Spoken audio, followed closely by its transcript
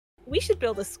We should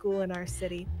build a school in our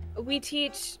city. We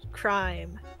teach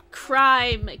crime.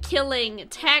 Crime, killing,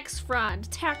 tax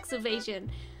fraud, tax evasion.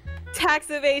 Tax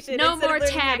evasion. No Instead more of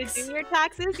learning tax. how to do your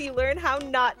taxes, you learn how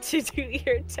not to do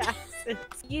your taxes.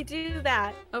 You do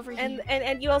that. Over here.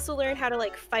 And you also learn how to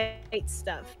like fight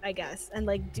stuff, I guess, and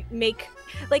like make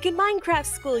like in Minecraft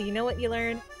school. You know what you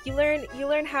learn? You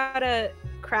learn how to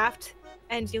craft,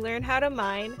 and you learn how to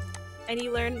mine, and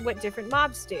you learn what different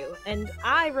mobs do. And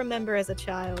I remember as a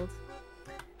child,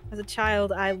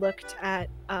 I looked at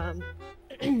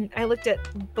I looked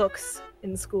at books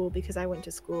in school because I went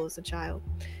to school as a child.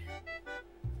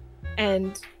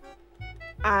 And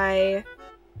I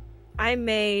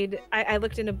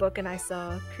looked in a book and I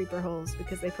saw creeper holes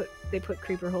because they put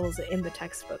creeper holes in the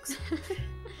textbooks.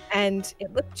 And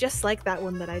it looked just like that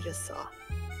one that I just saw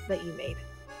that you made.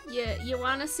 Yeah, you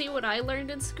want to see what I learned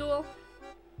in school?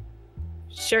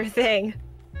 Sure thing.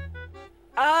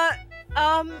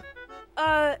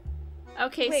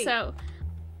 Okay, wait. so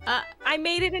I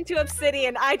made it into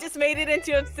obsidian. I just made it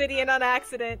into obsidian on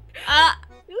accident.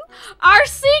 Our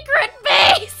secret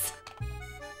base!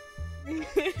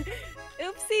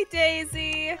 Oopsie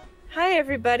daisy. Hi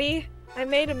everybody. I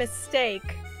made a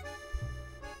mistake.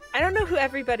 I don't know who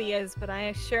everybody is, but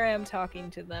I sure am talking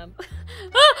to them.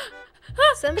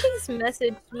 Somebody's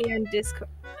messaged me on Discord.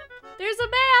 There's a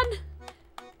man!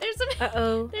 There's a man!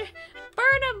 Uh-oh.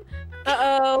 Burn him!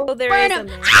 Uh-oh, there Burn is him! a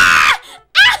man. Ah!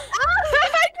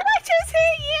 Did I just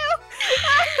hit you?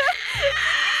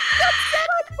 Got set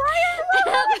on fire!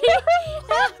 Help me!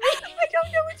 Help me! I don't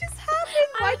know what just happened.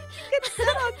 Why did you get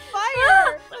set on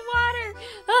fire? The water!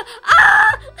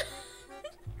 Ah!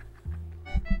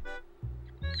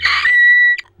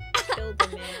 Killed a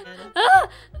man Ah!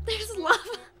 There's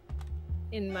lava!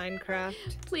 in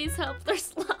Minecraft. Please help,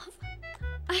 there's lava.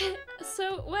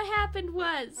 So what happened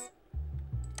was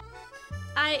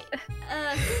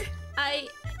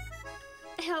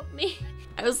help me.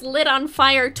 I was lit on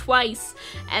fire twice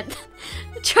and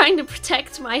trying to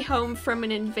protect my home from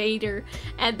an invader,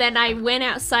 and then I went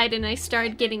outside and I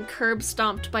started getting curb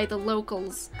stomped by the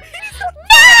locals.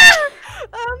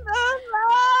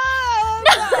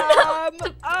 I'll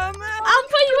put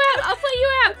you out! I'll put you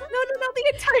out! No, the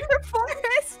entire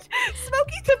forest!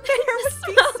 Smokey the bear must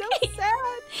be so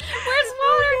sad! Where's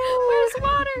water? Where's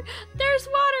water? There's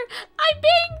water! I'm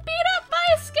being beat up by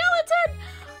a skeleton!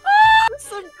 Oh! This is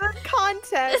some good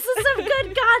content! This is some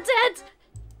good content!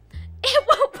 It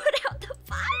won't put out the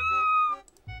fire!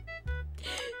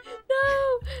 No!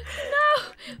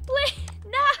 Please!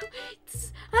 No!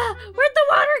 Where'd the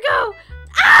water go?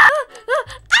 Ah!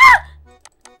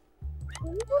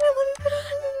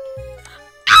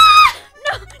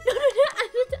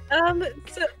 No!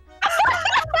 So...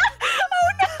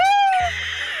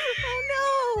 Oh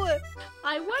no!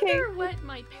 I wonder what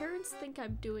my parents think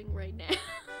I'm doing right now.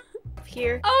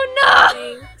 Here. Oh no!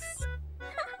 Thanks.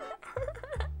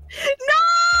 No!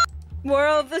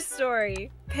 Moral of the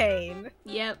story: pain.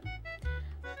 Yep.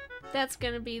 That's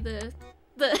gonna be the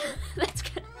that's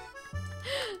gonna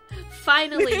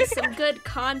finally some good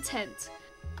content.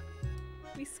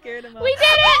 We scared him off. We did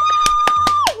it!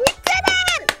 We did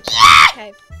it! Yeah!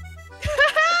 Okay.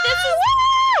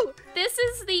 This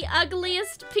is the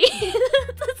ugliest piece.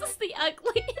 This is the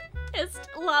ugliest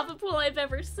lava pool I've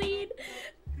ever seen.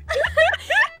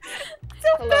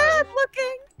 So bad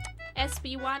looking.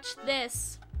 Espy, watch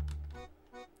this.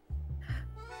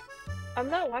 I'm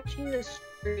not watching this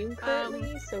stream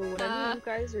currently, so whatever you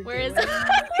guys are where doing. is it?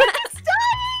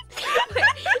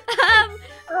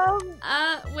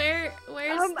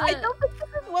 Where's the... I don't think this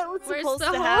is what was where's supposed the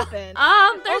to hole? happen.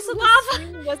 There's Also, lava. The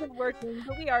stream wasn't working,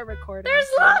 but we are recording. There's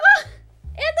so. lava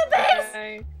in the base.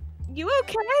 Okay. You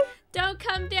okay? Don't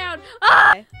come down.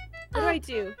 Ah! Okay. What do I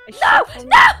do? No!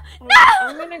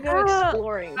 I'm gonna go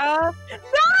exploring. No!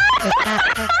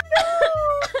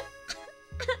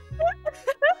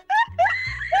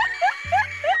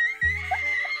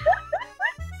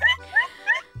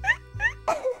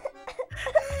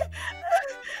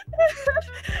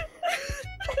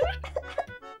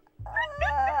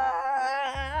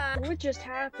 What just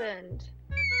happened?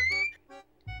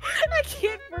 I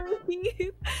can't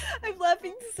breathe. I'm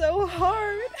laughing so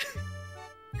hard.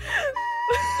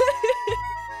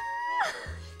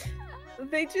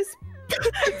 They just now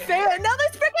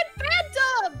there's freaking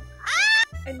phantom! Ah!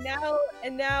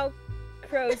 And now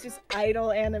Crow's just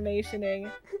idle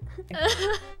animationing.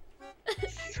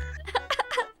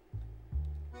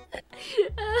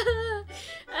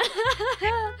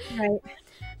 Right.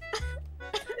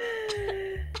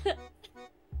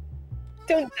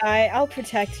 Don't die. I'll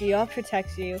protect you.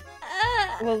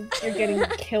 Well, you're getting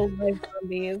killed by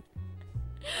zombies.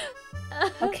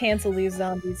 I'll cancel these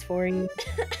zombies for you.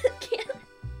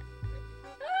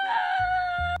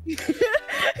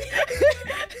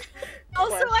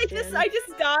 Also, I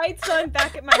just died, so I'm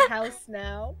back at my house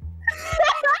now.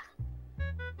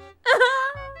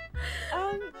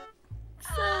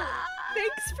 So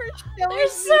thanks for showing me.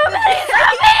 There's so many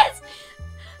zombies!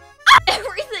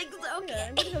 Everything's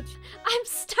okay. Yeah, I'm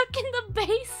stuck in the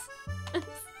base. I'm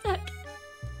stuck.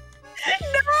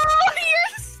 No,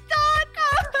 you're stuck!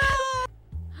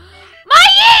 My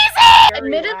Yeezy!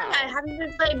 Admittedly, I haven't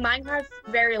been playing Minecraft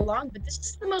very long, but this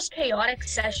is the most chaotic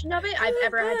session of it I've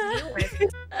ever had to deal with.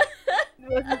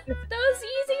 Those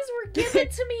Yeezys were given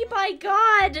to me by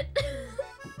God.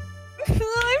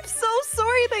 I'm so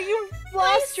sorry that you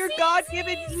lost your Yeezys.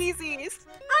 God-given Yeezys.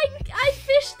 I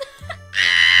fished.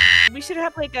 We should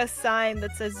have like a sign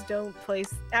that says "Don't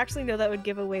place." Actually, no, that would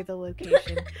give away the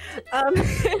location.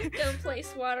 Don't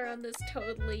place water on this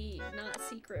totally not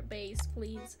secret base,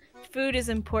 please. Food is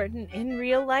important in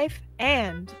real life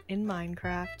and in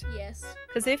Minecraft. Yes.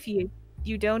 Because if you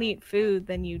don't eat food,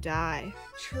 then you die.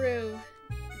 True.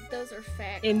 Those are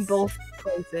facts. In both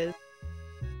places.